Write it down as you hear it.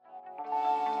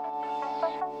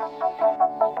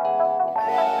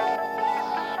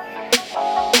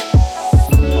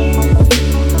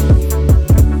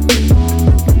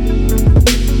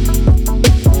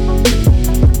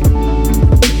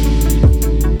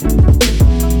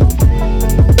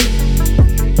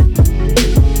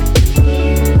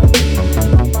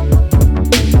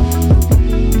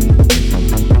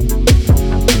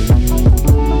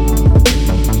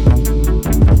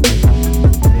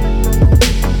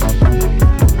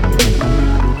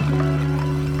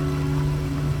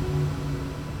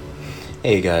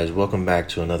Hey guys, welcome back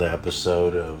to another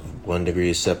episode of 1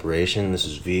 Degree of Separation. This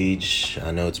is Vij.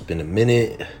 I know it's been a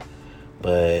minute,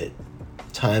 but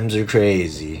times are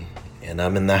crazy, and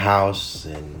I'm in the house,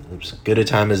 and it's as good a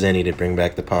time as any to bring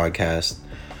back the podcast.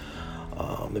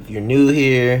 If you're new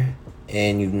here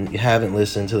and you haven't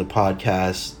listened to the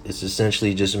podcast, it's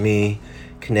essentially just me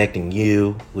connecting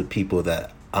you with people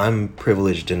that I'm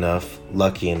privileged enough,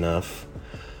 lucky enough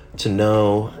to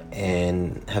know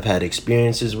and have had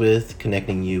experiences with,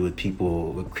 connecting you with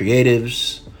people, with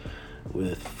creatives,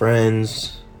 with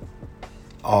friends,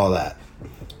 all that.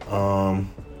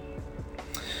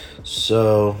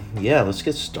 So yeah, let's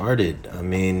get started. I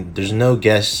mean, there's no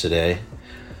guests today.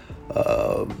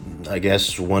 I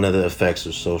guess one of the effects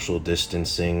of social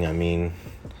distancing,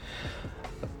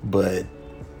 but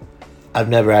I've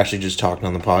never actually just talked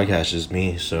on the podcast, just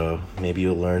me, so maybe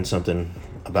you'll learn something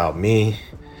about me.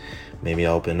 Maybe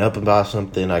I'll open up about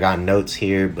something. I got notes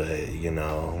here, but,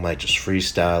 I might just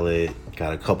freestyle it.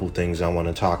 Got a couple things I want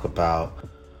to talk about.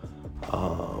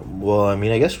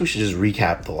 I guess we should just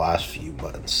recap the last few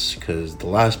months, because the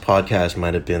last podcast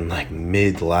might have been like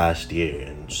mid last year,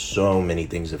 and so many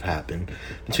things have happened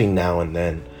between now and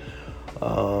then.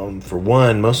 For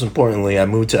one, most importantly, I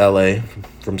moved to LA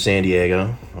from San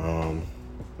Diego.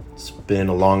 It's been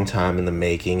a long time in the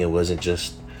making. It wasn't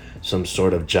just some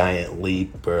sort of giant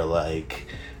leap or like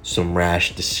some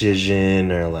rash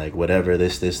decision or like whatever,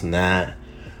 this and that.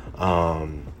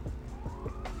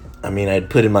 I'd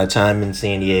put in my time in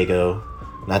San Diego,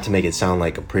 not to make it sound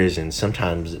like a prison.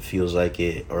 Sometimes it feels like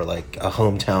it, or like a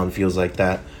hometown feels like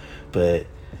that. But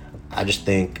I just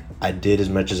think I did as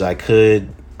much as I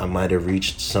could. I might have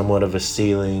reached somewhat of a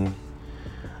ceiling.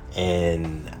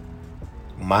 And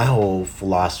my whole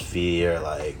philosophy or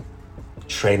like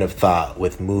train of thought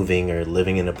with moving or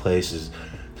living in a place is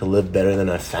to live better than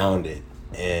I found it.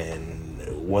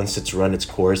 And once it's run its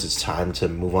course, it's time to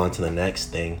move on to the next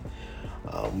thing.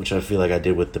 Which I feel like I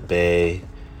did with the Bay,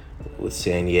 with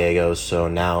San Diego. So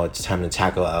now it's time to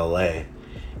tackle LA.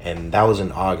 And that was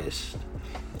in August.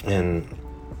 And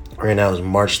right now is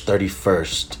March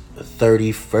 31st.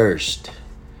 31st.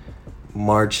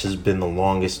 March has been the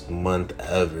longest month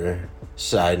ever.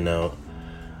 Side note.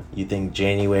 You think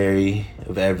January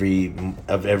of every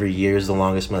year is the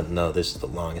longest month? No, this is the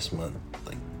longest month.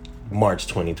 Like March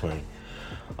 2020.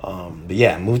 But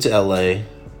yeah, moved to LA.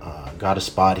 Got a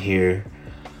spot here.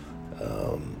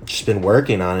 Just been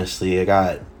working, honestly.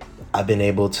 I've been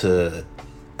able to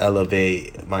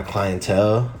elevate my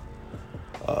clientele.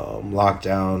 Lock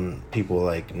down people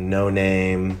like No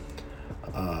Name,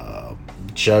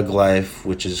 Jug Life,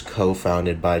 which is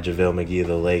co-founded by JaVale McGee of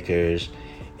the Lakers,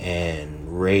 and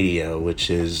Radio, which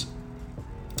is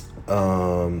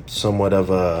somewhat of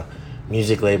a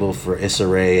music label for Issa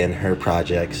Rae and her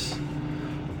projects.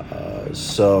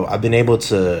 So I've been able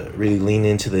to really lean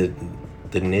into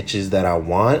the niches that I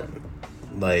want,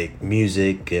 like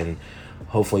music and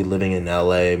hopefully living in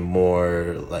LA,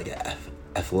 more like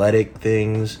athletic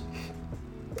things,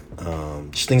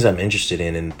 just things I'm interested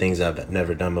in and things I've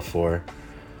never done before.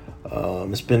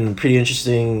 It's been pretty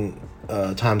interesting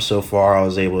time so far. I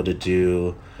was able to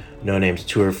do No Name's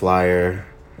tour flyer,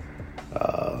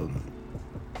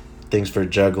 things for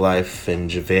Jug Life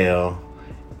and JaVale,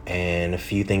 and a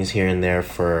few things here and there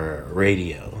for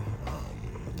Radio.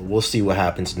 We'll see what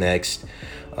happens next.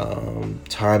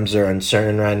 Times are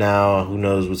uncertain right now. Who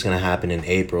knows what's going to happen in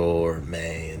April or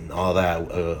May and all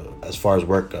that as far as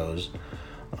work goes.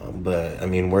 But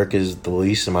work is the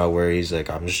least of my worries. Like,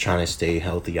 I'm just trying to stay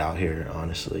healthy out here,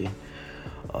 honestly.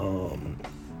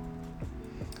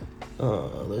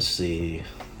 Let's see.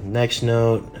 Next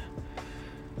note.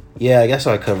 Yeah, I guess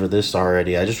I covered this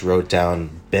already. I just wrote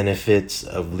down benefits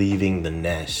of leaving the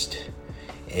nest.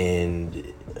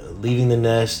 And leaving the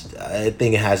nest, I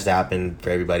think it has to happen for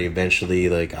everybody eventually.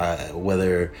 Like,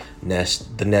 whether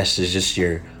the nest is just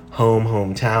your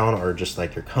hometown or just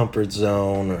like your comfort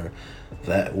zone or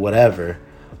that, whatever.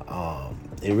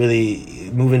 It really,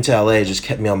 moving to LA just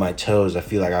kept me on my toes. I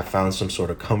feel like I found some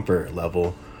sort of comfort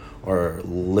level, or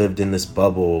lived in this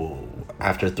bubble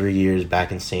after 3 years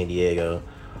back in San Diego.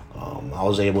 I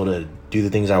was able to do the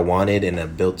things I wanted, and I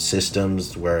built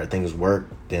systems where things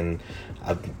worked, and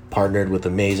I've partnered with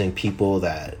amazing people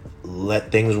that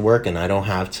let things work, and I don't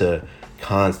have to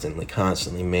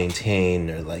constantly maintain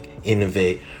or like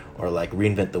innovate or like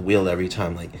reinvent the wheel every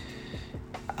time. Like,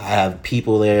 I have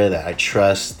people there that I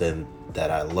trust and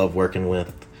that I love working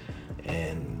with,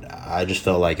 and I just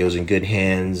felt like it was in good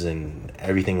hands and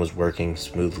everything was working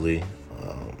smoothly.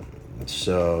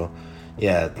 So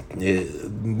yeah,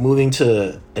 moving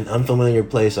to an unfamiliar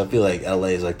place, I feel like LA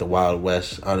is like the Wild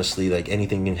West. Honestly, like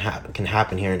anything can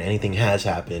happen here, and anything has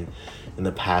happened in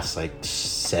the past like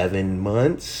 7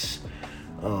 months.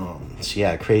 So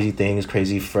yeah, crazy things,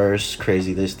 crazy firsts,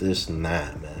 crazy this and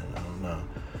that, man. I don't know.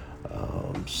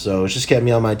 So it's just kept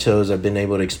me on my toes. I've been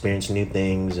able to experience new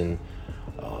things, and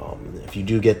if you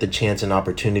do get the chance and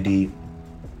opportunity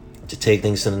to take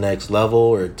things to the next level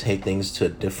or take things to a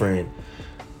different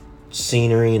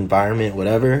scenery, environment,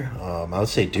 whatever, I would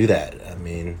say do that. I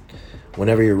mean,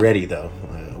 whenever you're ready, though.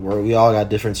 We all got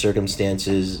different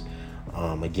circumstances.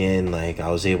 Again, like, I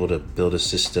was able to build a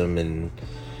system and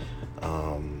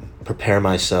prepare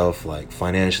myself, like,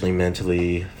 financially,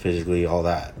 mentally, physically, all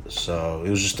that. So it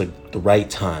was just like the right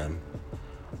time.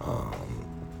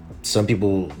 Some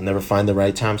people never find the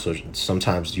right time, so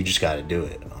sometimes you just got to do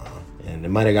it. And it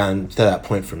might have gotten to that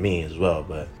point for me as well,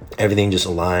 but everything just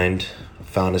aligned.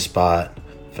 Found a spot,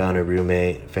 found a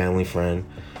roommate, family friend,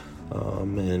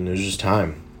 and it was just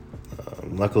time.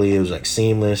 Luckily, it was like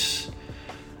seamless.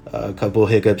 A couple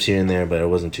hiccups here and there, but it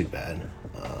wasn't too bad.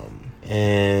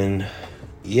 And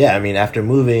yeah, I mean, after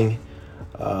moving,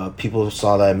 people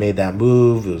saw that I made that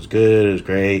move. It was good. It was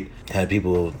great. I had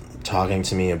people talking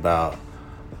to me about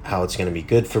how it's going to be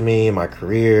good for me, my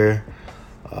career,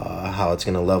 how it's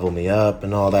going to level me up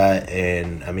and all that.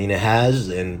 And I mean, it has,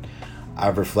 and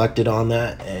I've reflected on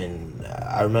that. And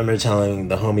I remember telling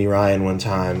the homie Ryan one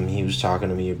time, he was talking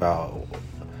to me about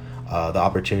the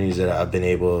opportunities that I've been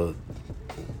able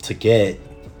to get.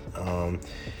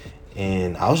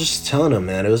 And I was just telling him,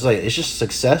 man, it was like, it's just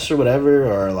success or whatever,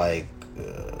 or like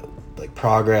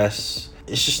progress.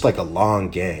 It's just like a long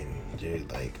game,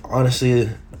 dude. Like, honestly,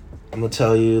 I'm gonna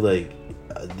tell you, like,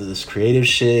 this creative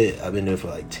shit I've been doing for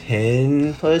like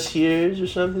 10 plus years or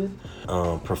something.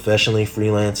 Professionally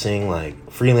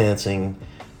freelancing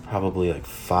probably like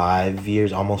 5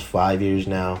 years, almost 5 years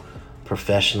now.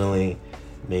 Professionally,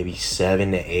 maybe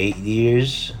 7 to 8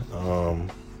 years.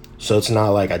 So it's not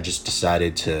like I just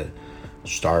decided to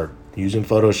start using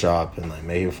Photoshop and like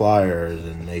making flyers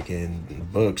and making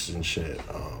books and shit.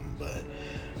 But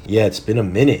yeah, it's been a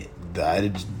minute. I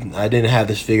didn't have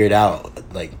this figured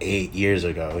out like 8 years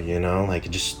ago, you know? Like,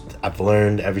 I've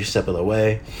learned every step of the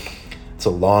way. It's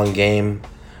a long game,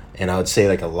 and I would say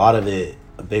like a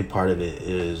big part of it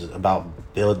is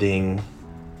about building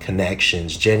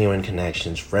connections, genuine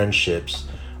connections, friendships,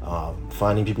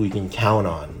 finding people you can count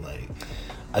on. Like,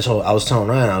 I was telling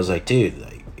Ryan, I was like, dude,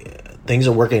 like, things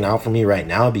are working out for me right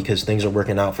now because things are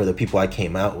working out for the people I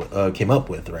came up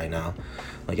with right now.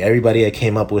 Like, everybody I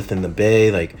came up with in the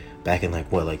Bay, like back in like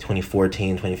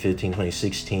 2014, 2015,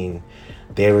 2016,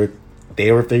 they were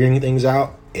figuring things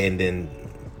out, and then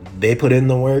they put in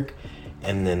the work,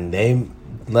 and then they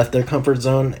left their comfort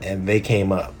zone and they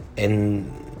came up,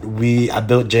 and I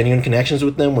built genuine connections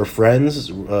with them. We're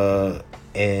friends,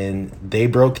 and they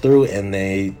broke through and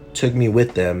they took me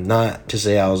with them. Not to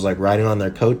say I was like riding on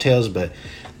their coattails, but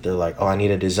they're like, oh, I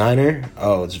need a designer.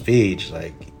 Oh, it's Vij.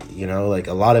 Like, you know, like,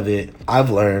 a lot of it I've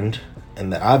learned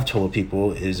and that I've told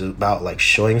people is about like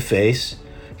showing face,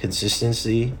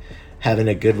 consistency, having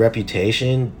a good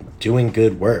reputation, doing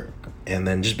good work, and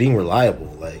then just being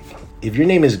reliable. Like, if your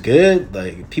name is good,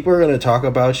 like, people are going to talk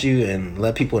about you and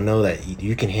let people know that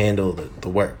you can handle the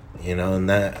work, you know. And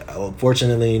that,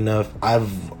 fortunately enough,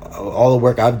 all the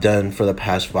work I've done for the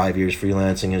past 5 years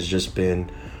freelancing has just been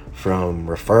from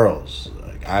referrals.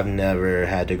 Like, I've never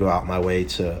had to go out my way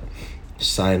to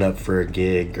sign up for a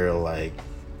gig or like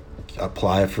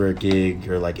apply for a gig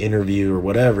or like interview or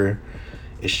whatever.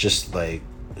 It's just like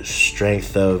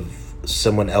strength of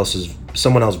someone else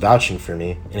vouching for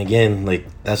me. And again, like,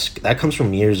 that comes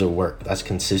from years of work. That's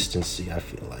consistency, I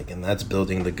feel like, and that's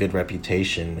building the good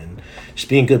reputation and just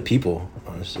being good people,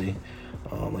 honestly.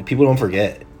 Like, people don't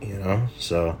forget, you know.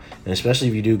 So, and especially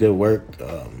if you do good work,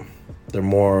 they're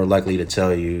more likely to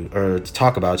tell you or to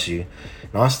talk about you.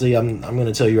 And honestly, I'm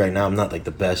gonna tell you right now, I'm not like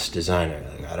the best designer.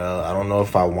 Like, I don't know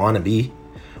if I want to be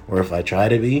or if I try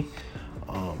to be,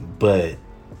 but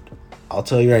I'll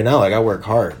tell you right now, like, I work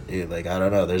hard, dude. Like, I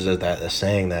don't know, there's a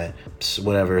saying that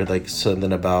whatever, like,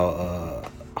 something about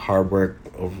hard work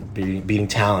over beating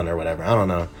talent or whatever. I don't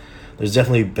know. there's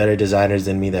definitely better designers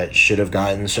than me that should have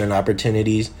gotten certain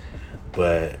opportunities,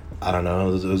 but I don't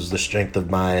know. It was the strength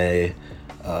of my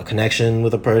connection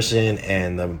with a person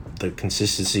and the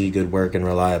consistency, good work, and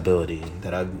reliability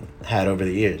that I've had over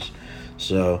the years.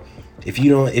 So if you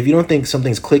don't think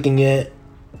something's clicking yet,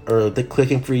 or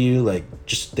clicking for you, like,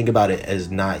 just think about it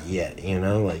as not yet.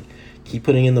 Like, keep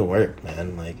putting in the work,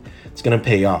 man. Like, it's gonna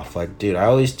pay off. Like, dude, I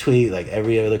always tweet like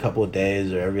every other couple of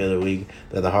days or every other week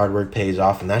that the hard work pays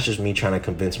off, and that's just me trying to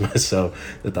convince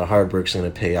myself that the hard work's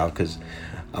gonna pay off. Because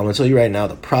I'm gonna tell you right now,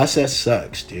 the process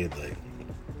sucks, dude. Like,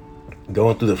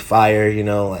 going through the fire,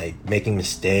 like making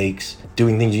mistakes,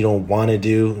 doing things you don't want to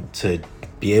do to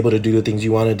be able to do the things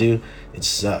you want to do, it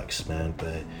sucks, man.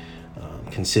 But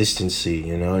consistency,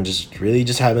 and just really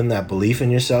just having that belief in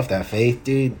yourself, that faith,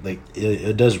 dude, like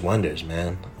it does wonders,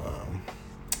 man.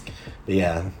 But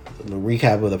yeah, the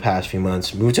recap of the past few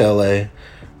months: moved to LA,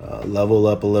 level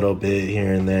up a little bit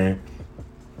here and there,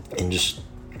 and just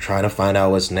trying to find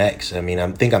out what's next. I mean, I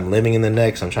think I'm living in the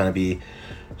next. I'm trying to be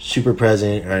super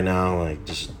present right now, like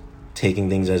just taking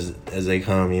things as they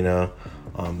come.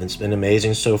 It's been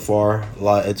amazing so far.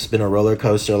 It's been a roller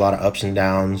coaster, a lot of ups and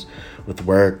downs with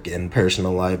work and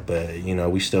personal life, but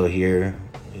we still here.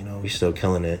 We still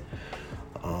killing it.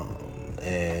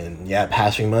 And yeah,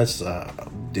 past few months,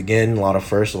 again, a lot of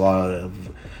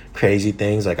crazy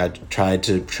things. Like, I tried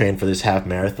to train for this half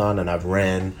marathon, and I've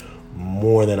ran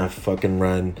more than I've fucking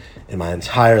run in my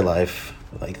entire life,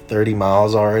 like 30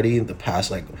 miles already the past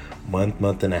like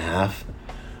month and a half.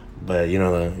 But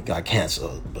it got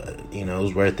canceled, but it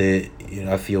was worth it.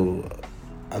 I feel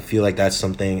like that's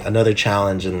another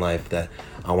challenge in life that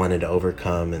I wanted to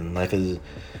overcome. And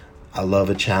I love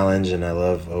a challenge, and I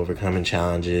love overcoming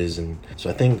challenges. And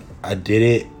so I think I did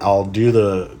it. I'll do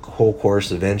the whole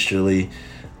course eventually,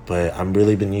 but I'm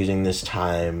really been using this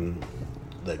time,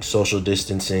 like social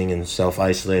distancing and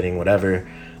self-isolating, whatever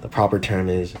the proper term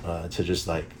is, to just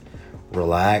like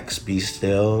relax, be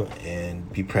still,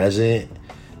 and be present.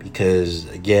 Because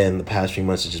again, the past few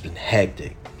months have just been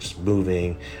hectic, just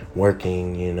moving,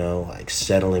 working, like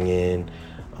settling in,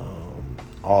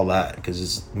 all that,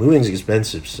 because moving's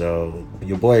expensive, so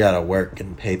your boy gotta work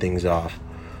and pay things off.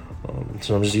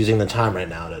 So I'm just using the time right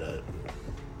now to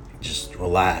just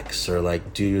relax, or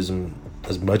like do as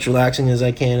much relaxing as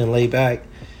I can and lay back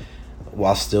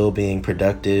while still being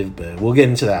productive. But we'll get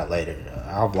into that later.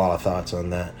 I have a lot of thoughts on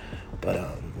that. But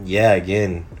yeah,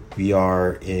 again, we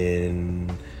are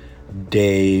in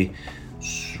day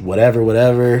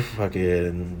whatever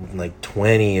fucking like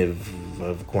 20 of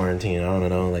quarantine. I don't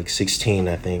know, like 16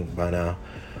 I think by now.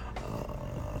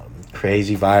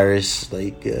 Crazy virus,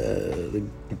 like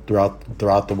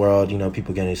throughout the world,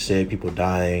 people getting sick, people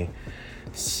dying.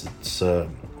 It's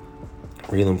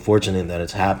real unfortunate that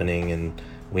it's happening, and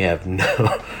we have no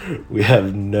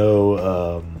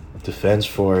defense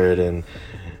for it, and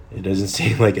it doesn't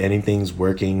seem like anything's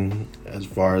working as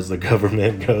far as the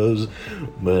government goes.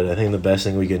 But I think the best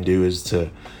thing we can do is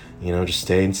to, just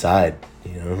stay inside.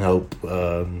 Help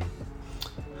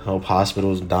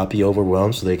hospitals not be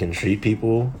overwhelmed so they can treat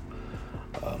people.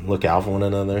 Look out for one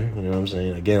another. You know what I'm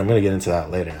saying? Again, I'm gonna get into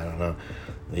that later. I don't know.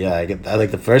 Yeah, I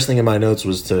like the first thing in my notes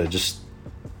was to just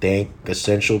thank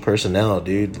essential personnel,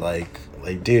 dude. Like,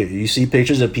 dude, you see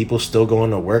pictures of people still going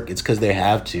to work. It's because they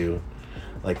have to.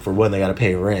 Like, for one, they gotta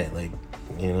pay rent,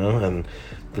 and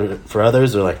for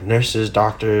others, they're like nurses,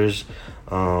 doctors,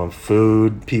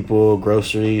 food people,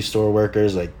 grocery store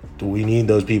workers. Like, we need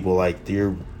those people. Like,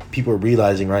 people are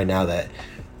realizing right now that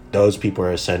those people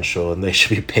are essential, and they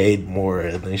should be paid more,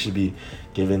 and they should be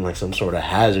given like some sort of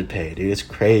hazard pay, dude. It's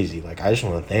crazy. Like, I just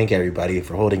want to thank everybody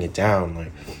for holding it down.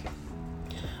 Like,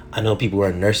 I know people who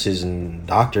are nurses and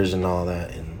doctors and all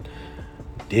that, and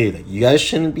dude, like, you guys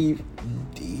shouldn't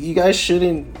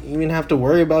even have to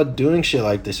worry about doing shit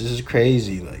like this. This is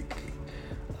crazy. Like,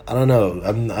 I don't know.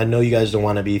 I know you guys don't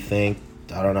want to be thanked.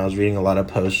 I don't know. I was reading a lot of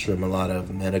posts from a lot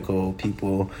of medical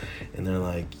people, and they're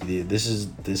like, "This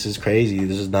is crazy.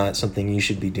 This is not something you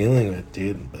should be dealing with,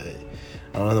 dude." But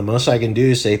I don't know. The most I can do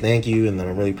is say thank you, and then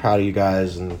I'm really proud of you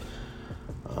guys, and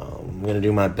I'm gonna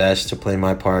do my best to play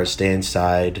my part, stay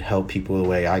inside, help people the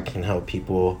way I can help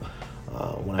people.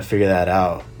 When I figure that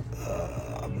out,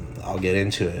 I'll get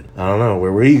into it. I don't know.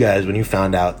 Where were you guys when you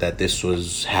found out that this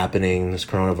was happening, this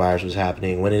coronavirus was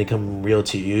happening? When did it come real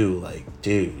to you? Like,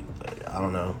 dude, like, I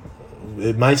don't know.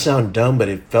 It might sound dumb, but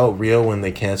it felt real when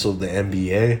they canceled the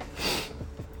NBA.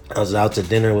 I was out to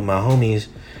dinner with my homies,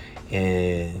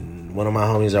 and one of my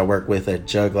homies I work with at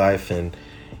Jug Life, and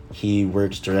he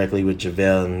works directly with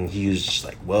JaVale, and he was just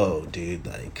like, whoa, dude,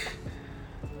 like,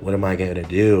 what am I going to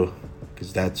do?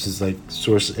 Because that's his, like,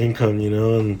 source of income,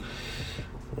 and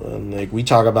Like we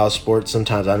talk about sports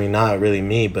sometimes. I mean, not really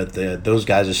me, but those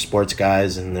guys are sports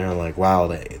guys, and they're like,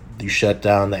 "Wow, you shut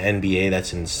down the NBA.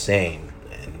 That's insane."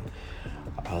 And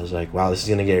I was like, "Wow, this is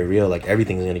gonna get real. Like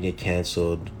everything's gonna get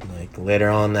canceled." Like later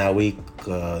on that week,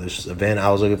 this event I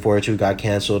was looking forward to got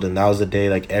canceled, and that was the day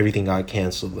like everything got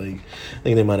canceled. Like I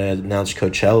think they might have announced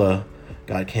Coachella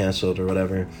got canceled or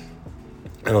whatever.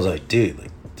 And I was like, dude,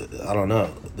 like I don't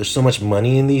know. There's so much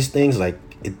money in these things. Like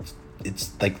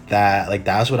it's like that. Like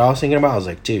that's what I was thinking about. I was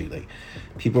like, dude, like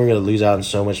people are gonna lose out on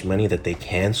so much money that they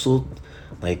canceled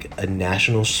like a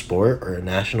national sport or a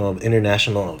national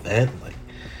international event. Like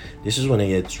this is when it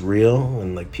gets real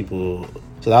and like people.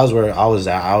 So that was where I was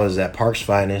at. I was at Park's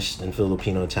Finest in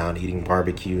Filipino Town eating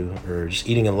barbecue or just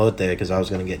eating elote because I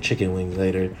was gonna get chicken wings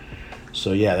later.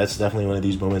 So yeah, that's definitely one of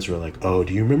these moments where like, oh,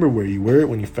 do you remember where you were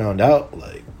when you found out?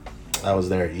 Like, I was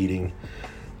there eating,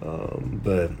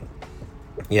 but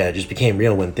yeah, it just became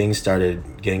real when things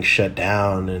started getting shut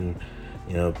down, and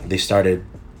they started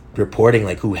reporting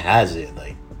like who has it,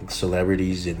 like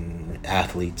celebrities and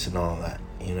athletes and all that.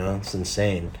 It's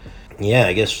insane. Yeah,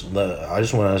 I guess I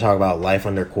just want to talk about life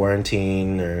under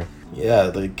quarantine, or yeah,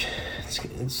 like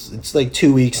it's like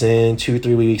 2 weeks in,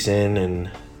 3 weeks in, and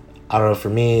I don't know. For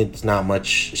me, it's not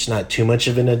much. It's not too much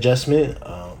of an adjustment.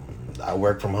 I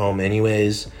work from home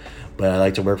anyways, but I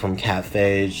like to work from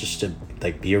cafes just to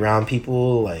like be around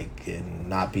people, like and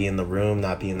not be in the room,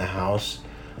 not be in the house,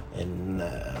 and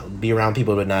be around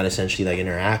people, but not essentially like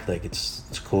interact. Like it's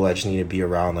cool. I just need to be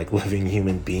around like living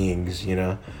human beings,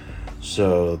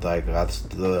 So like that's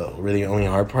the really only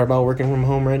hard part about working from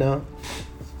home right now.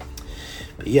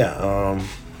 But yeah,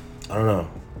 I don't know.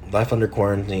 Life under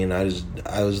quarantine. I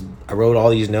wrote all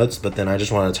these notes, but then I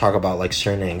just want to talk about like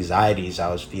certain anxieties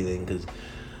I was feeling, because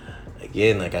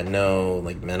again, like I know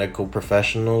like medical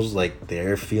professionals, like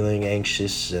they're feeling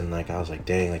anxious, and like I was like,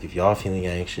 dang, like if y'all feeling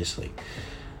anxious, like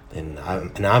and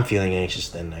I'm feeling anxious,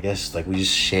 then I guess like we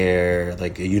just share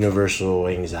like a universal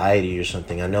anxiety or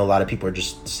something. I know a lot of people are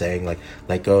just saying like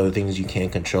let go of the things you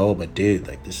can't control, but dude,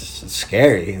 like this is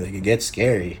scary. Like it gets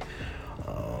scary.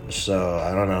 So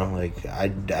I don't know, like I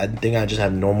think I just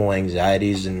have normal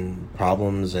anxieties and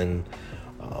problems and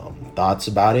thoughts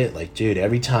about it. Like dude,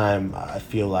 every time I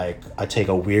feel like I take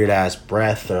a weird ass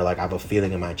breath or like I have a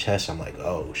feeling in my chest, I'm like,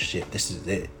 oh shit, this is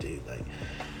it, dude. Like,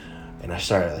 and I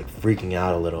started like freaking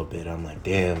out a little bit. I'm like,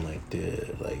 damn, like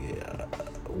dude, like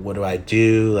what do I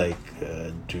do? Like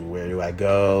where do I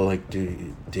go? Like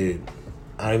dude,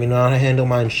 I don't even know how to handle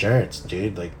my insurance,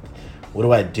 dude. Like what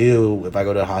do I do if I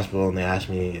go to the hospital and they ask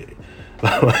me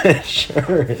about my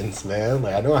insurance, man?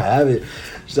 Like, I don't have it.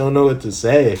 Just don't know what to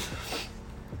say.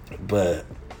 But,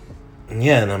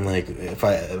 yeah, and I'm like,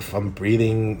 if I'm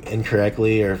breathing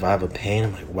incorrectly or if I have a pain,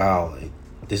 I'm like, wow, like,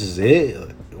 this is it?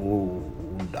 Like,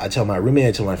 I tell my roommate,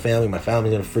 I tell my family's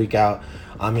going to freak out.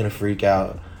 I'm going to freak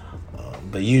out.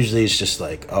 But usually it's just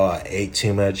like, oh, I ate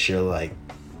too much. Or, like,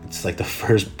 it's like the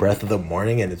first breath of the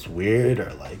morning and it's weird.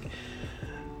 Or, like,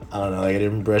 I don't know, like I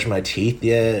didn't brush my teeth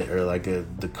yet, or like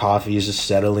the coffee is just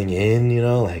settling in,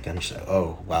 like I'm just like,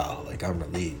 oh wow, like I'm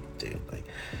relieved, dude. Like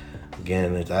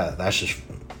again, that's just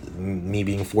me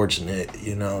being fortunate,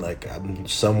 like I'm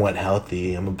somewhat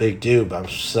healthy. I'm a big dude, but I'm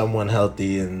somewhat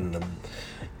healthy, and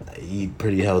I eat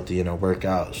pretty healthy and I work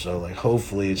out. So like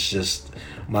hopefully it's just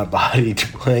my body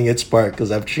playing its part, because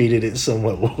I've treated it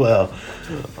somewhat well.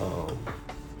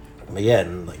 But yeah,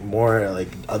 and like more like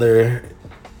other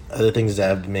things that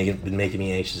have been making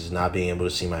me anxious is not being able to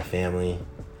see my family.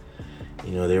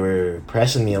 They were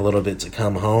pressing me a little bit to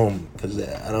come home, because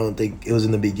I don't think it was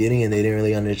in the beginning and they didn't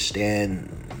really understand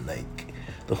like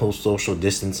the whole social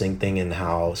distancing thing and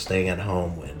how staying at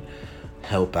home would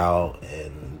help out.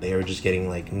 And they were just getting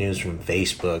like news from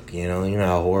Facebook, you know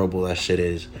how horrible that shit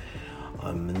is,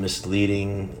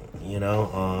 misleading,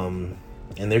 and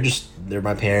they're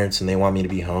my parents and they want me to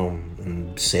be home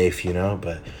and safe,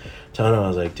 but telling them, I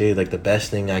was like, dude, like the best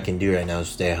thing I can do right now is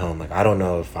stay at home. Like I don't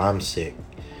know if I'm sick,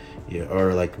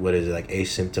 or like what is it, like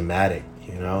asymptomatic,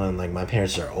 and like my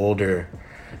parents are older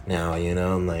now,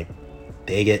 and like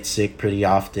they get sick pretty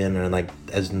often, or like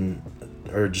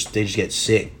they just get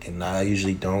sick, and I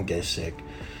usually don't get sick.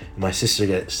 My sister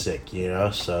gets sick,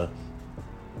 so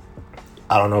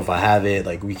I don't know if I have it.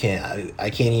 Like I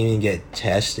can't even get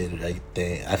tested.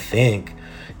 I think,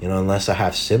 unless I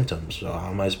have symptoms. So how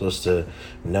am I supposed to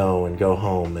know and go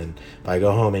home? And if I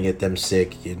go home and get them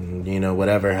sick, and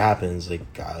whatever happens,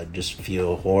 like I just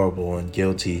feel horrible and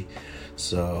guilty.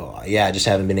 So yeah, I just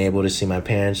haven't been able to see my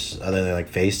parents other than like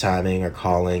FaceTiming or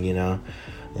calling,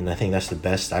 and I think that's the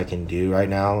best I can do right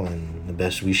now, and the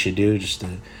best we should do, just to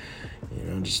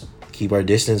just keep our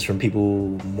distance from people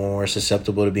more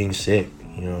susceptible to being sick.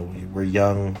 You know, we're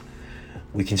young,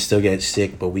 we can still get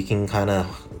sick, but we can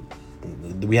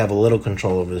we have a little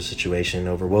control over the situation,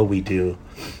 over what we do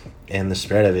and the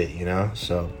spread of it, you know?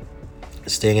 So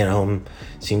staying at home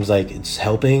seems like it's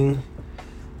helping,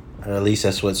 or at least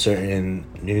that's what certain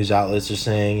news outlets are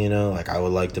saying, you know? Like, I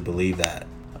would like to believe that.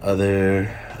 Other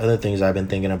things I've been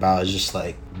thinking about is just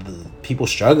like the people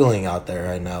struggling out there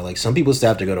right now. Like, some people still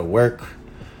have to go to work.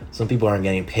 Some people aren't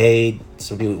getting paid.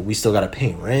 Some people, we still gotta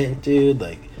pay rent, dude.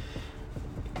 Like,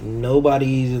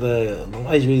 nobody's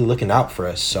really looking out for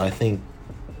us. So I think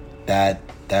that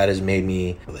has made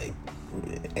me like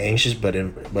anxious, but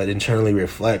internally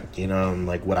reflect, you know, on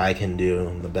like what I can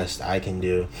do, the best I can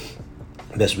do,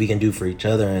 the best we can do for each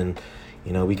other. And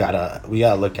you know, we gotta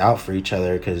look out for each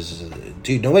other, because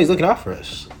dude, nobody's looking out for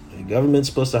us. The government's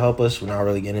supposed to help us. We're not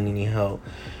really getting any help.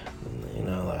 You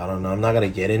know, like, I don't know. I'm not gonna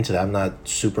get into that. I'm not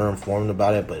super informed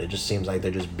about it, but it just seems like they're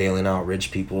just bailing out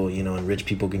rich people, you know, and rich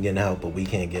people can get help, but we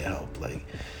can't get help. Like,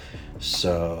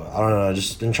 so I don't know.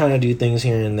 Just been trying to do things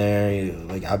here and there.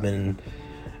 Like, I've been,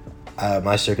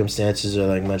 my circumstances are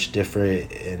like much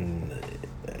different, and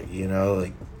you know,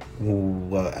 like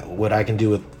what I can do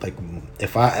with, like,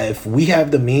 if we have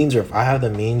the means, or if I have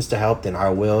the means to help, then I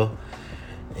will.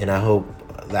 And I hope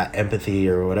that empathy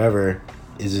or whatever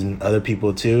is in other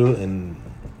people too, and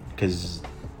because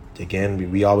again,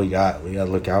 we gotta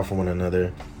look out for one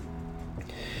another.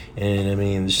 And I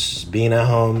mean, just being at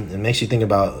home, it makes you think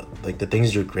about like the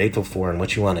things you're grateful for and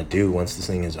what you want to do once this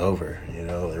thing is over, you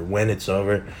know, or when it's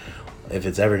over, if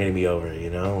it's ever gonna be over, you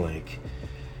know. Like,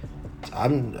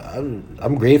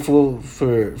 I'm grateful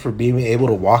for being able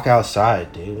to walk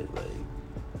outside, dude.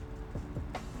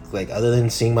 Like other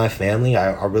than seeing my family,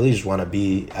 I really just want to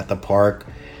be at the park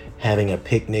having a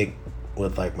picnic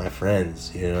with like my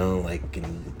friends, you know, like,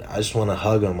 and I just want to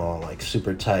hug them all like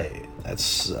super tight.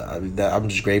 I'm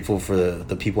just grateful for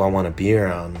the people I want to be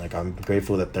around. Like, I'm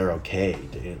grateful that they're okay,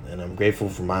 dude. And I'm grateful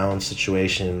for my own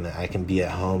situation, that I can be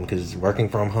at home, because working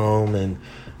from home and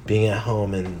being at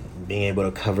home and being able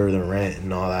to cover the rent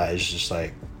and all that is just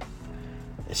like,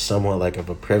 it's somewhat like of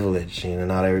a privilege. You know,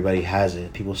 not everybody has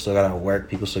it. People still gotta work.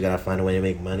 People still gotta find a way to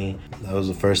make money. That was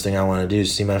the first thing I want to do,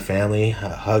 is see my family,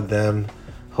 hug them,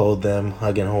 hug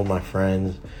and hold my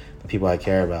friends, the people I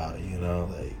care about, you know.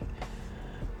 Like,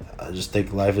 I just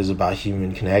think life is about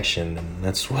human connection, and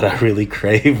that's what I really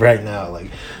crave right now.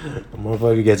 Like, the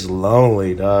motherfucker gets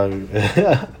lonely, dog.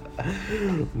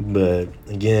 But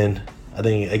again, I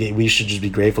think we should just be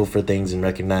grateful for things and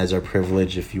recognize our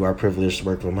privilege. If you are privileged to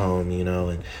work from home, you know,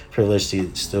 and privileged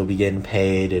to still be getting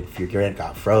paid, if your rent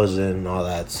got frozen and all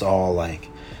that, it's all like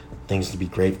things to be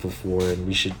grateful for, and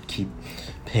we should keep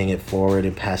paying it forward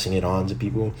and passing it on to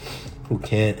people who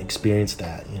can't experience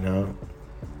that, you know.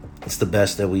 It's the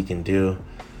best that we can do.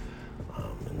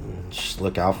 And just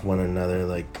look out for one another.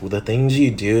 Like, the things you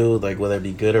do, like whether it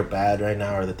be good or bad right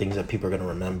now, are the things that people are gonna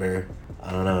remember.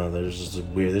 I don't know. There's just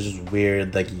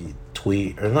weird like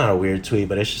tweet, or not a weird tweet,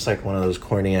 but it's just like one of those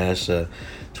corny ass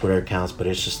Twitter accounts. But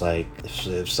it's just like,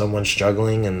 if someone's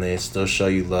struggling and they still show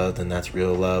you love, then that's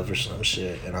real love or some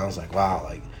shit. And I was like, wow,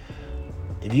 like,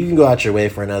 if you can go out your way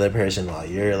for another person while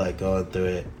you're like going through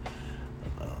it,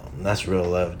 that's real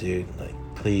love, dude. Like,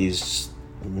 please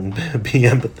be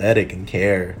empathetic and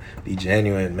care, be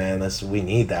genuine, man. We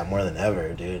need that more than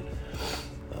ever, dude.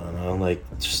 I don't know, like,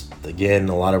 just again,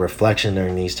 a lot of reflection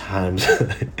during these times.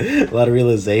 A lot of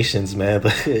realizations, man.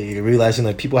 But you're realizing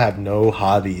like people have no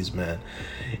hobbies, man,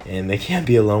 and they can't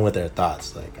be alone with their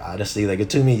thoughts. Like, honestly, like, it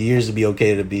took me years to be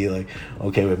okay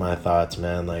with my thoughts,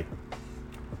 man. Like,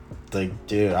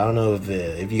 dude, I don't know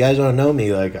if you guys don't know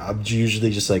me, like, I'm usually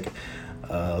just like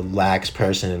a lax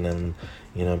person, and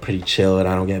you know, pretty chill, and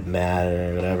I don't get mad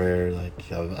or whatever.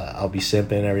 Like, I'll be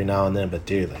simping every now and then, but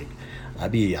dude, like, I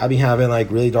be having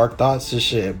like really dark thoughts and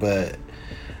shit. But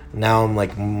now I'm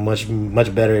like much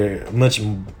better, much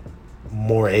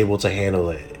more able to handle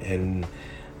it, and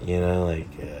you know, like,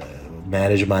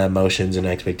 manage my emotions and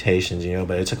expectations, you know.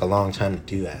 But it took a long time to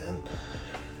do that.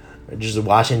 And just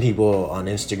watching people on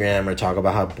Instagram or talk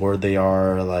about how bored they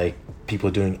are, like people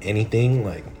doing anything,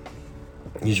 like,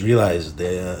 you just realize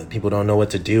that people don't know what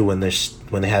to do when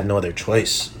they have no other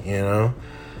choice, you know.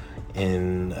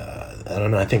 And I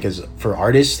don't know, I think as for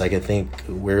artists, like, I think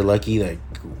we're lucky, like,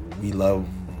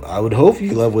 I would hope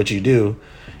you love what you do,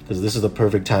 because this is the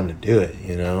perfect time to do it,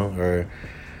 you know. Or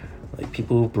like,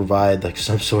 people who provide like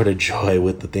some sort of joy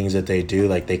with the things that they do,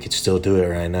 like, they could still do it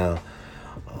right now.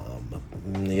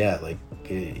 Yeah, like,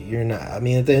 you're not, I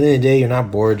mean, at the end of the day, you're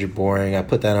not bored, you're boring. I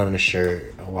put that on a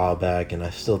shirt a while back, and I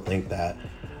still think that.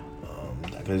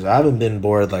 because I haven't been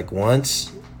bored like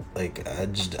once. Like I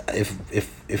just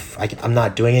I'm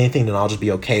not doing anything, then I'll just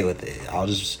be okay with it. I'll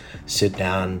just sit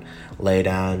down, lay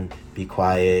down, be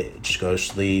quiet, just go to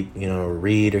sleep,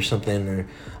 read or something, or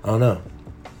I don't know.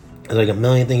 There's like a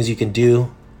million things you can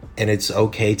do, and it's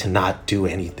okay to not do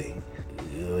anything.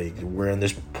 Like we're in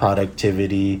this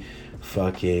productivity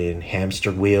fucking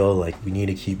hamster wheel. Like we need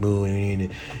to keep moving.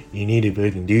 You need to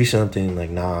fucking do something. Like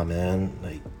nah, man.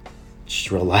 Like just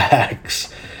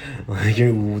relax. Like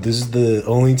this is the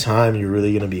only time you're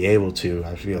really gonna be able to.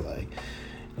 I feel like,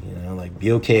 like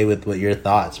be okay with what your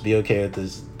thoughts. Be okay with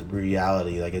this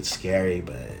reality. Like it's scary,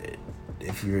 but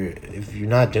if you're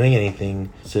not doing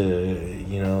anything to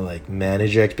like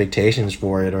manage your expectations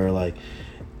for it, or like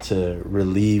to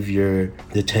relieve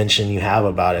the tension you have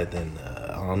about it, then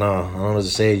I don't know what to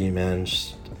say to you, man.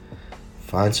 Just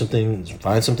find something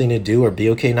to do, or be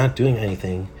okay not doing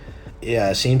anything. Yeah,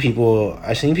 I've seen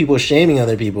people shaming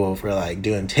other people for like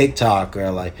doing TikTok,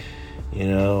 or like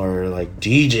or like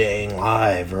DJing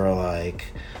live, or like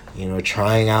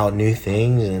trying out new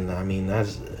things. And I mean,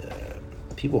 that's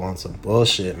people on some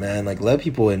bullshit, man. Like let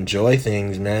people enjoy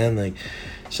things, man. Like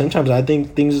sometimes I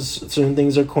think certain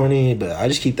things are corny, but I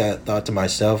just keep that thought to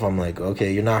myself. I'm like,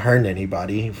 okay, you're not hurting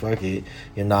anybody. Fuck it.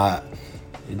 You're not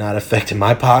affecting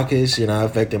my pockets. You're not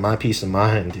affecting my peace of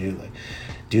mind, dude. Like,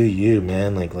 do you,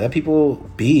 man. Like let people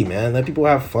be, man. Let people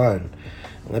have fun.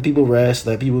 Let people rest.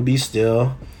 Let people be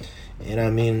still. And I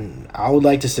mean, I would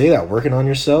like to say that working on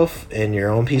yourself and your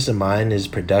own peace of mind is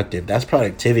productive. That's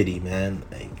productivity, man.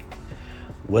 Like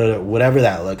whatever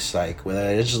that looks like.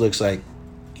 Whether it just looks like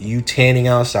you tanning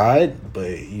outside,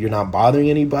 but you're not bothering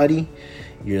anybody.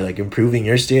 You're like improving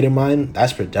your state of mind.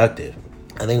 That's productive.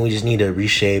 I think we just need to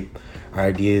reshape our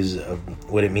ideas of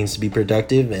what it means to be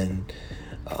productive, and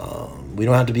we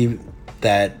don't have to be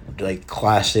that like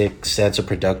classic sense of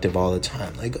productive all the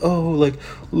time. Like, oh, like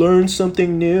learn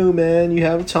something new, man. You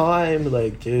have time.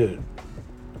 Like, dude,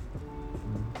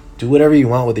 do whatever you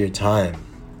want with your time,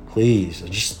 please.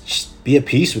 Just be at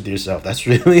peace with yourself. That's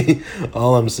really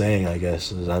all I'm saying, I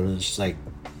guess. Is I'm just like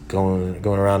going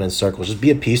around in circles. Just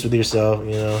be at peace with yourself.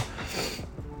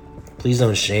 Please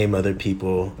don't shame other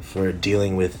people for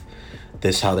dealing with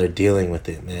this how they're dealing with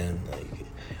it, man. Like,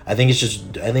 I think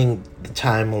the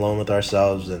time alone with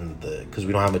ourselves, and because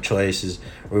we don't have a choice, is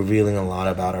revealing a lot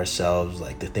about ourselves,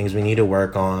 like the things we need to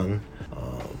work on,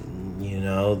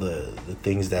 the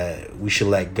things that we should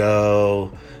let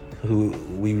go, who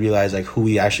we realize like who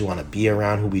we actually want to be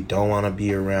around, who we don't want to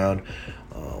be around,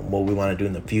 what we want to do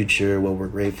in the future, what we're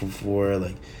grateful for.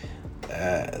 Like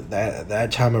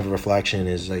that time of reflection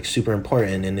is like super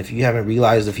important. And if you haven't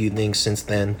realized a few things since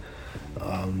then,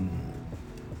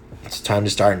 it's time to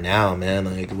start now, man.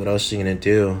 Like what else are you gonna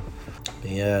do?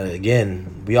 But yeah,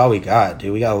 again, we all we got,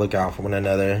 dude. We gotta look out for one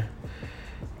another.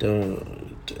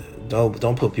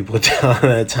 Don't put people down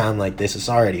at a time like this. It's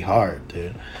already hard,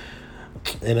 dude.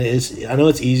 And I know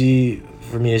it's easy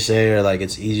for me to say, or like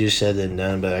it's easier said than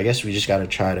done, but I guess we just gotta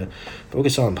try to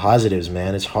focus on positives,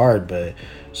 man. It's hard, but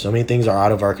so many things are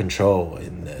out of our control.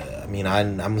 And I mean,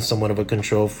 I'm somewhat of a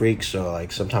control freak, so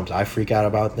like sometimes I freak out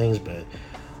about things, but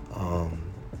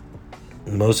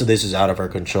most of this is out of our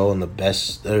control, and the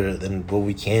best and what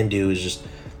we can do is just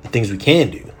the things we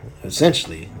can do,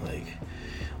 essentially. Like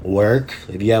work.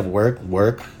 If you have work.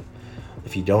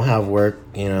 If you don't have work,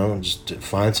 just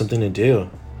find something to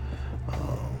do.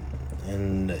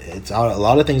 And it's out. A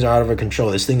lot of things are out of our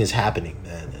control. This thing is happening,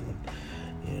 man.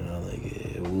 And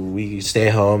like we stay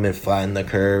home and flatten the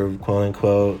curve, quote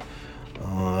unquote.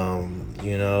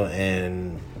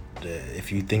 And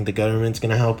if you think the government's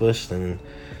gonna help us, then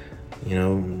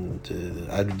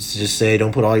I'd just say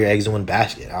don't put all your eggs in one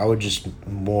basket. I would just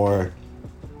more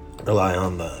rely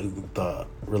on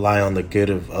the good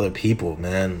of other people,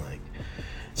 man. Like,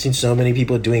 I've seen so many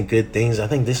people doing good things. I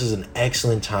think this is an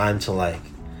excellent time to like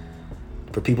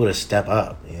for people to step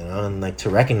up, and like to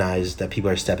recognize that people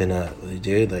are stepping up.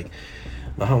 Dude, like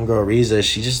my homegirl Riza,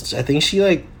 I think she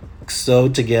like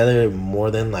sewed together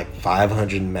more than like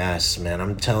 500 masks, man.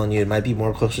 I'm telling you, it might be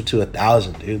more closer to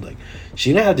 1,000, dude. Like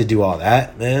she didn't have to do all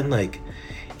that, man. Like,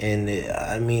 and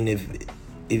I mean, if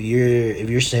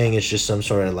you're saying it's just some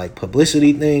sort of like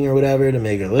publicity thing or whatever to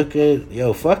make her look good,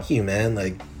 yo, fuck you, man.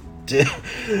 Like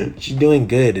she's doing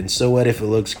good, and so what if it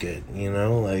looks good?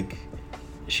 Like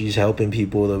she's helping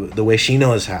people the way she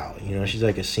knows how. She's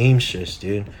like a seamstress,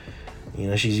 dude.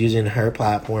 She's using her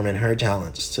platform and her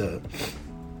talents to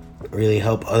really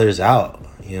help others out.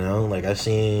 Like I've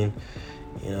seen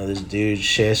this dude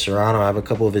Shea Serrano. I have a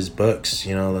couple of his books.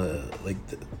 We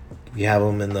have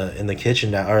them in the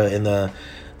kitchen now, or in the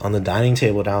on the dining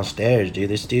table downstairs, dude.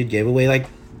 This dude gave away like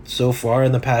so far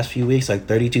in the past few weeks like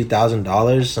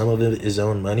 $32,000. Some of it his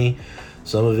own money,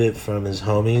 some of it from his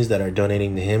homies that are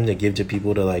donating to him to give to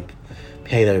people to like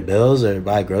pay their bills or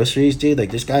buy groceries, dude. Like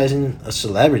this guy isn't a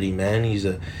celebrity, man. He's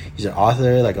an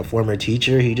author, like a former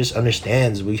teacher. He just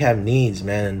understands we have needs,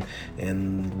 man,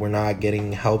 and we're not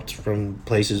getting helped from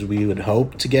places we would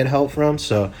hope to get help from.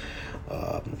 So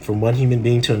from one human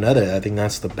being to another, I think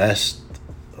that's the best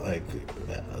like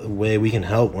way we can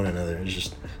help one another, is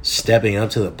just stepping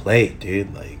up to the plate,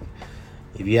 dude. Like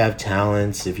if you have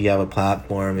talents, if you have a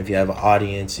platform, if you have an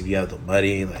audience, if you have the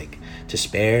money like to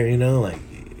spare, you know, like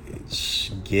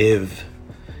give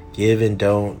and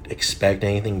don't expect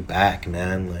anything back,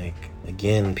 man. Like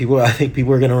again, I think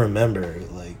people are gonna remember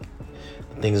like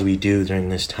the things we do during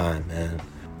this time, man.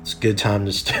 It's a good time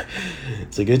to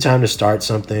it's a good time to start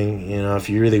something, you know, if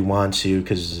you really want to,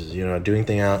 because you know doing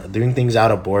things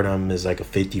out of boredom is like a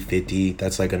 50-50.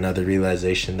 That's like another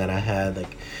realization that I had,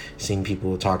 like seeing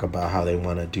people talk about how they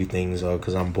want to do things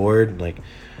because I'm bored. Like,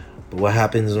 but what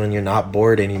happens when you're not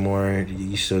bored anymore?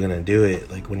 You still gonna do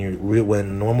it? Like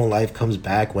when normal life comes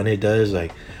back, when it does,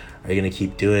 like are you gonna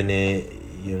keep doing it?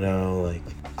 You know, like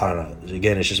I don't know.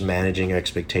 Again, it's just managing your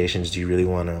expectations. Do you really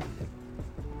want to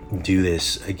do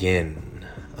this again?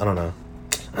 I don't know.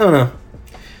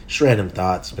 Just random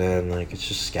thoughts, man. Like it's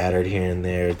just scattered here and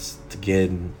there. It's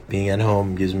again, being at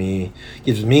home gives me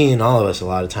and all of us a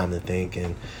lot of time to think,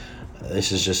 and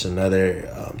this is just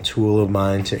another tool of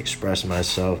mine to express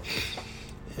myself.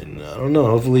 And I don't know,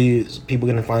 hopefully people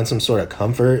can find some sort of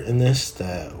comfort in this,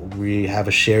 that we have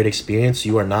a shared experience.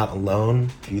 You are not alone.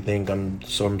 If you think I'm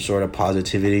some sort of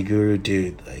positivity guru,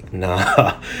 dude, like, nah.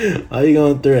 How are you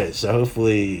going through it? So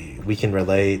hopefully we can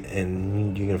relate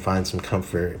and you can find some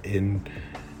comfort in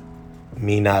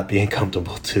me not being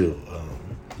comfortable too.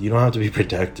 You don't have to be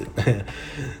productive.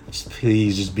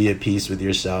 Please just be at peace with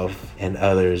yourself and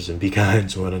others and be kind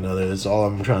to one another. That's all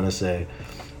I'm trying to say.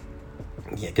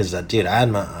 Yeah, because dude, I had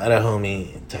a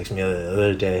homie text me the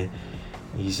other day.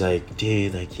 He's like,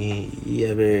 dude, like you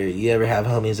ever have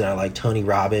homies that are like Tony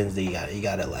Robbins? That you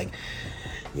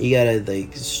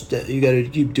gotta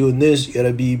keep doing this. You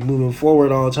gotta be moving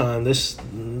forward all the time. This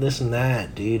and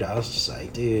that, dude. I was just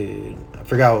like, dude, I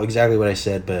forgot exactly what I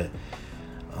said, but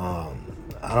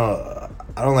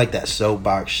I don't like that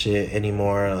soapbox shit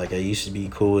anymore. Like I used to be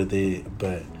cool with it,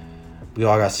 but we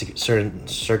all got certain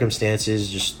circumstances.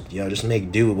 Just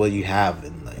make do with what you have,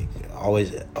 and like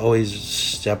always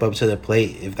step up to the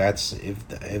plate if that's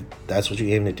what you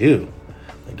aim to do.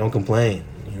 Like don't complain,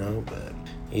 you know. But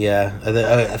yeah,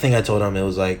 I think I told him it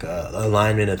was like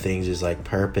alignment of things is like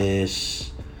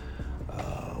purpose.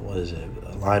 What is it?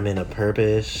 Alignment of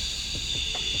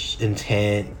purpose,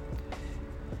 intent,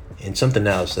 and something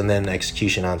else, and then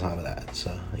execution on top of that.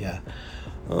 So yeah.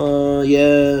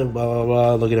 Yeah, blah blah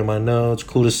blah. Looking at my notes.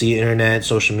 Cool to see internet,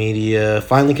 social media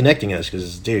finally connecting us.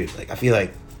 Because dude, like I feel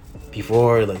like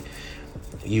before, like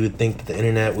you would think that the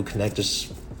internet would connect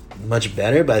us much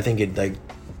better, but I think it like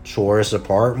tore us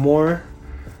apart more,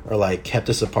 or like kept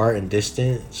us apart and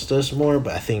distanced us more.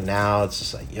 But I think now it's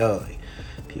just like, yo, like,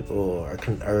 people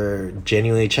are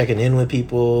genuinely checking in with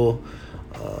people,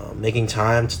 making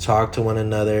time to talk to one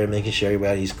another, making sure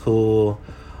everybody's cool.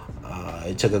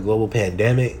 It took a global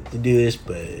pandemic to do this,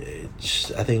 but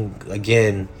I think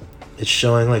again it's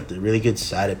showing like the really good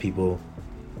side of people,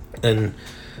 and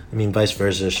I mean vice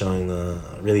versa, showing the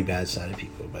really bad side of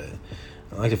people. But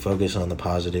I like to focus on the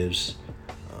positives,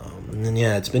 and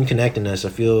yeah, it's been connecting us. I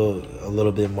feel a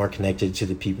little bit more connected to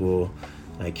the people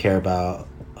I care about,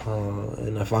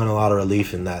 and I find a lot of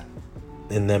relief in that,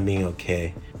 in them being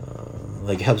okay.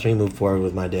 Like it helps me move forward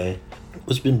with my day.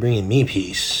 What's been bringing me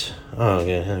peace? Oh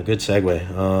yeah, good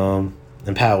segue.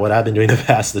 And Pat, what I've been doing the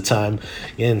past the time,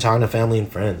 again, talking to family and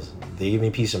friends. They give me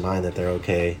peace of mind that they're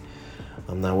okay.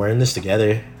 I'm not wearing this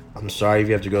together. I'm sorry if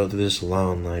you have to go through this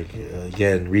alone. Like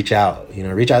again, reach out.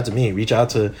 Reach out to me. Reach out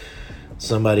to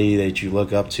somebody that you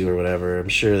look up to or whatever. I'm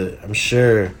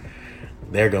sure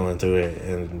they're going through it,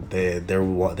 and they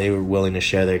were willing to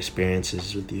share their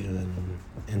experiences with you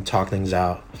and talk things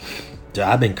out. Dude,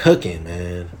 I've been cooking,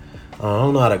 man. I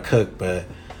don't know how to cook, but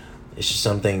it's just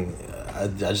something I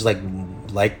just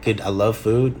like good. I love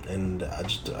food, and I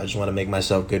just want to make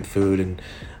myself good food, and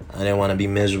I didn't want to be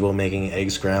miserable making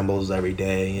egg scrambles every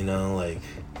day. Like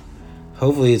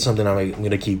hopefully it's something I'm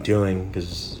gonna keep doing,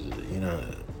 because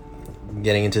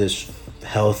getting into this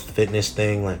health fitness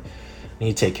thing, like I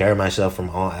need to take care of myself from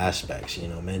all aspects,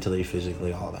 mentally,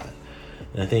 physically, all that.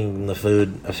 And I think the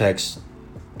food affects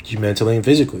you mentally and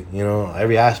physically,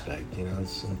 every aspect.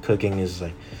 Cooking is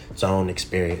like its own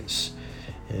experience,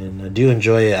 and I do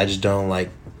enjoy it. I just don't like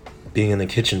being in the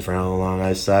kitchen for how long.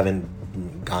 I still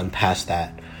haven't gone past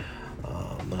that.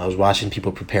 I was watching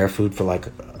people prepare food for like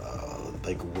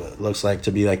what looks like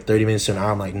to be like 30 minutes to an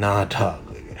hour. I'm like, nah,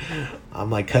 dog. I'm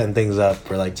like cutting things up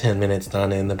for like 10 minutes,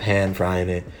 done in the pan, frying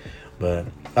it. But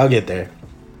I'll get there.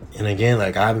 And again,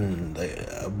 like I've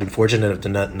been fortunate enough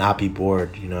to not be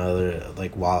bored, you know,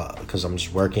 like while, because I'm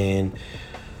just working,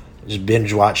 just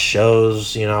binge watch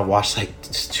shows. You know, I watched like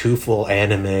 2 full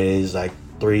animes, like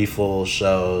 3 full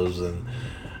shows, and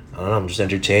I don't know, I'm just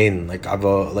entertained. Like I'm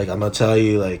gonna tell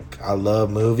you, like I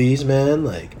love movies, man.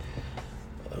 Like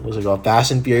what's it called?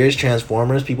 Fast and Furious,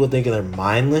 Transformers. People think they're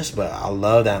mindless, but I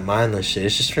love that mindless shit.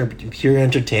 It's just for pure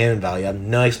entertainment value. I have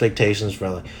no expectations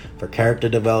for character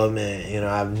development. You know,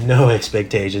 I have no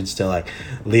expectations to like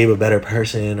leave a better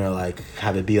person or like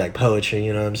have it be like poetry.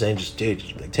 You know what I'm saying? Just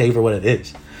like, take it for what it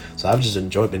is. So I've just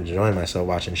been enjoying myself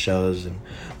watching shows and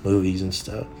movies and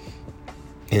stuff.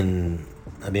 And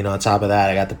I mean, on top of that,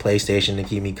 I got the PlayStation to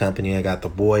keep me company. I got the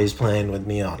boys playing with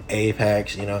me on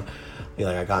Apex. You know. I feel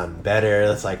like I've gotten better.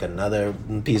 That's like another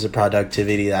piece of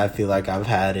productivity that I feel like I've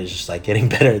had, is just like getting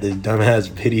better at this dumbass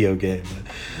video game.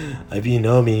 But if you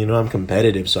know me, you know I'm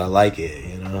competitive, so I like it,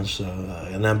 you know. So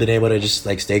and I've been able to just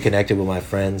like stay connected with my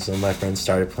friends. Some of my friends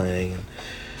started playing, and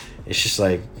it's just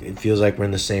like it feels like we're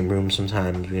in the same room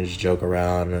sometimes. We can just joke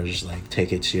around or just like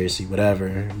take it seriously,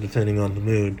 whatever, depending on the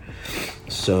mood.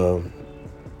 So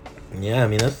yeah, I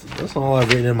mean that's all I've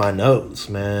written in my notes,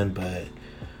 man. But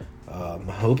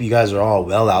I hope you guys are all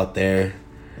well out there.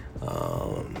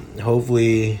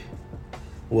 Hopefully,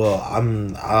 well,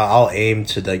 I'll aim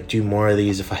to like do more of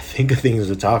these if I think of things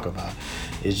to talk about.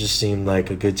 It just seemed like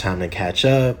a good time to catch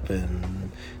up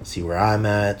and see where I'm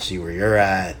at, see where you're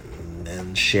at,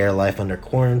 and share life under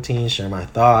quarantine, share my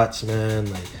thoughts,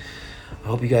 man. Like, I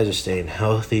hope you guys are staying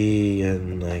healthy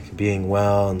and like being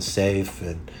well and safe,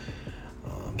 and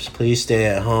just please stay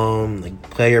at home. Like,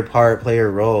 play your part, play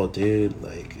your role, dude.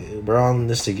 Like, we're all in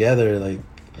this together. Like,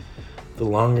 the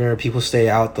longer people stay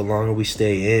out, the longer we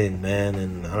stay in, man.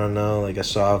 And I don't know, like I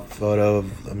saw a photo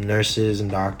of nurses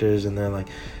and doctors, and they're like,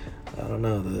 I don't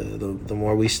know, the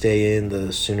more we stay in,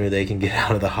 the sooner they can get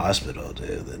out of the hospital,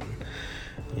 dude. And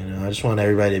you know, I just want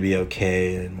everybody to be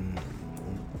okay, and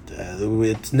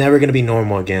it's never gonna be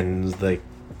normal again, is like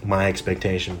my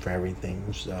expectation for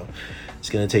everything. So it's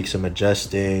gonna take some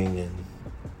adjusting, and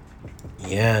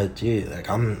yeah, dude, like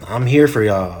I'm here for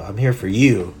y'all. I'm here for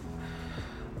you.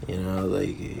 You know,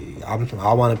 like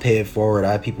I want to pay it forward.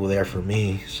 I have people there for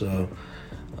me. So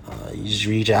you just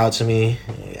reach out to me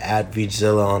at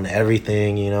Beachzilla on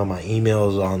everything. You know, my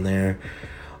email's on there.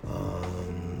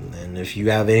 And if you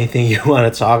have anything you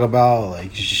want to talk about,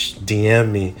 like just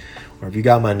DM me. Or if you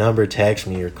got my number, text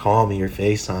me or call me or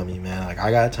FaceTime me, man. Like, I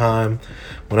got time.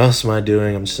 What else am I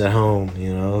doing? I'm just at home,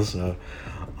 you know? So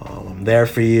I'm there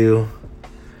for you.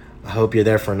 I hope you're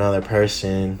there for another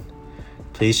person.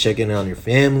 Please check in on your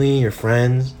family, your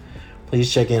friends.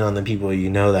 Please check in on the people you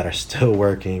know that are still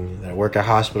working, that work at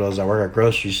hospitals, that work at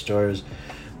grocery stores,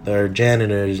 that are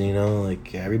janitors, you know?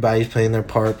 Like, everybody's playing their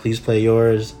part. Please play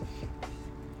yours.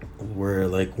 We're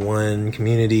like one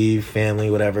community, family,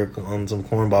 whatever, on some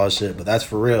cornball shit, but that's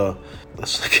for real.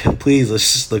 Let's please,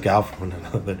 let's just look out for one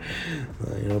another.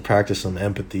 You know, practice some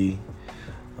empathy.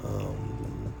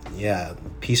 Yeah,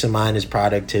 peace of mind is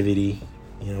productivity.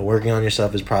 You know, working on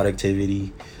yourself is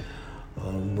productivity.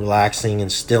 Relaxing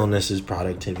and stillness is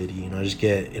productivity. You know, just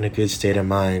get in a good state of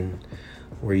mind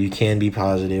where you can be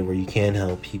positive, where you can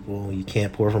help people. You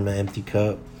can't pour from an empty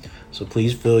cup. So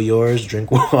please fill yours,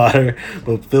 drink water,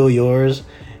 but fill yours,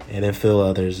 and then fill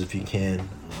others if you can.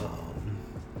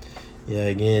 Yeah,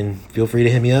 again, feel free to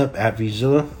hit me up at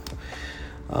Beachzilla.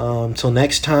 Till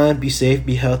next time, be safe,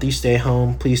 be healthy, stay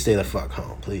home. Please stay the fuck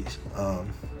home, please.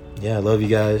 Yeah, I love you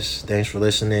guys. Thanks for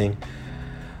listening.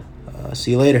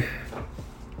 See you later.